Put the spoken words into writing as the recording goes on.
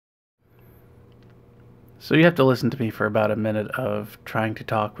So you have to listen to me for about a minute of trying to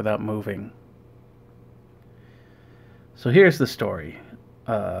talk without moving. So here's the story.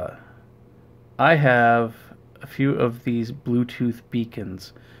 Uh, I have a few of these Bluetooth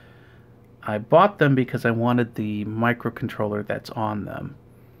beacons. I bought them because I wanted the microcontroller that's on them.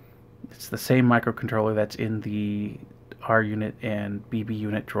 It's the same microcontroller that's in the R unit and BB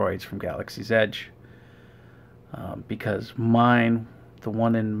unit droids from Galaxy's Edge. Because mine, the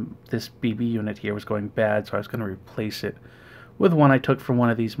one in this BB unit here, was going bad, so I was going to replace it with one I took from one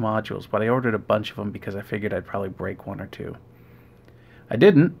of these modules, but I ordered a bunch of them because I figured I'd probably break one or two. I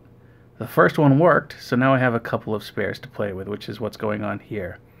didn't. The first one worked, so now I have a couple of spares to play with, which is what's going on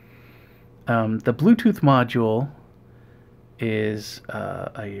here. The Bluetooth module is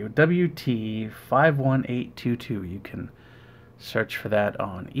a WT51822. You can search for that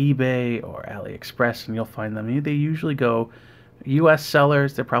on eBay or AliExpress and you'll find them. They usually go US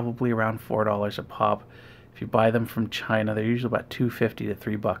sellers, they're probably around $4 a pop. If you buy them from China, they're usually about $2.50 to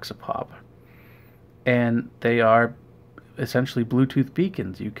 $3 a pop. And they are essentially Bluetooth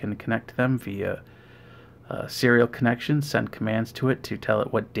beacons. You can connect them via serial connection, send commands to it to tell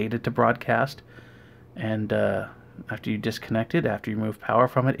it what data to broadcast, and after you disconnect it, after you remove power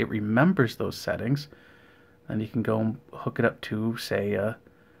from it, it remembers those settings. And you can go and hook it up to, say, a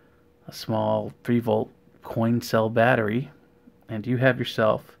small 3-volt coin cell battery, and you have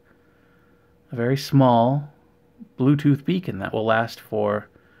yourself a very small Bluetooth beacon that will last for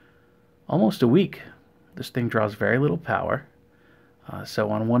almost a week. This thing draws very little power, so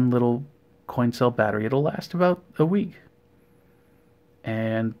on one little coin cell battery it'll last about a week.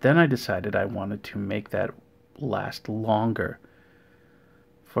 And then I decided I wanted to make that last longer.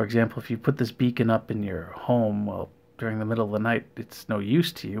 For example, if you put this beacon up in your home, well, during the middle of the night, it's no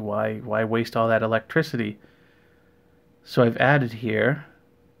use to you. Why waste all that electricity? So I've added here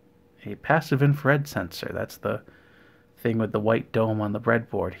a passive infrared sensor. That's the thing with the white dome on the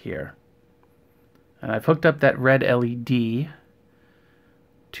breadboard here. And I've hooked up that red LED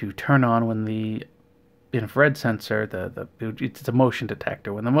to turn on when the infrared sensor, it's a motion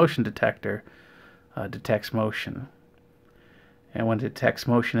detector. When the motion detector detects motion. And when it detects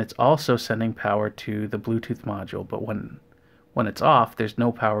motion, it's also sending power to the Bluetooth module. But when it's off, there's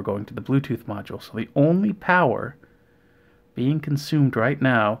no power going to the Bluetooth module. So the only power being consumed right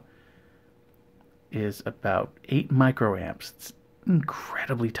now is about 8 microamps. It's an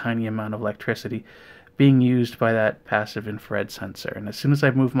incredibly tiny amount of electricity being used by that passive infrared sensor. And as soon as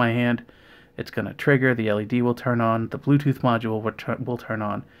I move my hand, it's going to trigger, the LED will turn on, the Bluetooth module will turn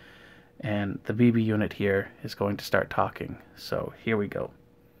on, and the BB unit here is going to start talking. So here we go.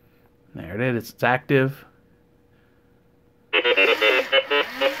 There it is. It's active.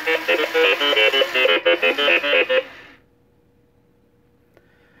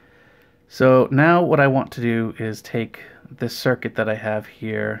 So now what I want to do is take this circuit that I have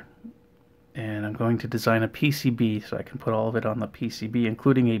here, and I'm going to design a PCB so I can put all of it on the PCB,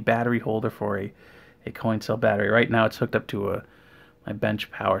 including a battery holder for a coin cell battery. Right now it's hooked up to my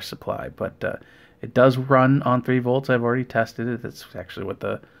bench power supply, but it does run on 3 volts. I've already tested it. That's actually what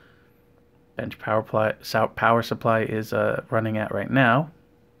the bench power supply is running at right now.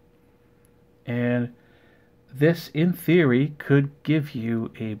 And this, in theory, could give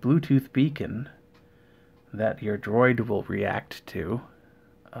you a Bluetooth beacon that your droid will react to.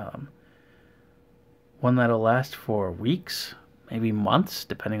 One that'll last for weeks, maybe months,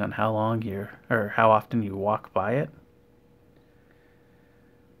 depending on how often you walk by it.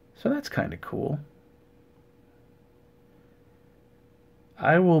 So that's kind of cool.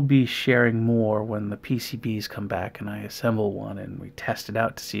 I will be sharing more when the PCBs come back and I assemble one and we test it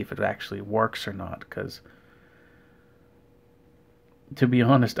out to see if it actually works or not, because to be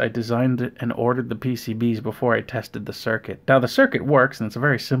honest, I designed it and ordered the PCBs before I tested the circuit. Now the circuit works, and it's a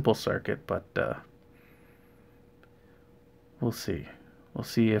very simple circuit, but we'll see. We'll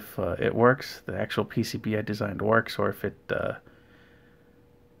see if it works, the actual PCB I designed works, or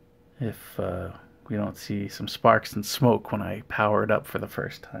if we don't see some sparks and smoke when I power it up for the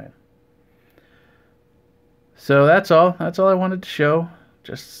first time. So that's all I wanted to show.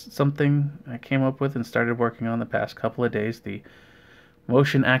 Just something I came up with and started working on the past couple of days. The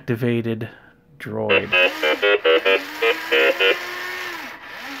motion activated droid.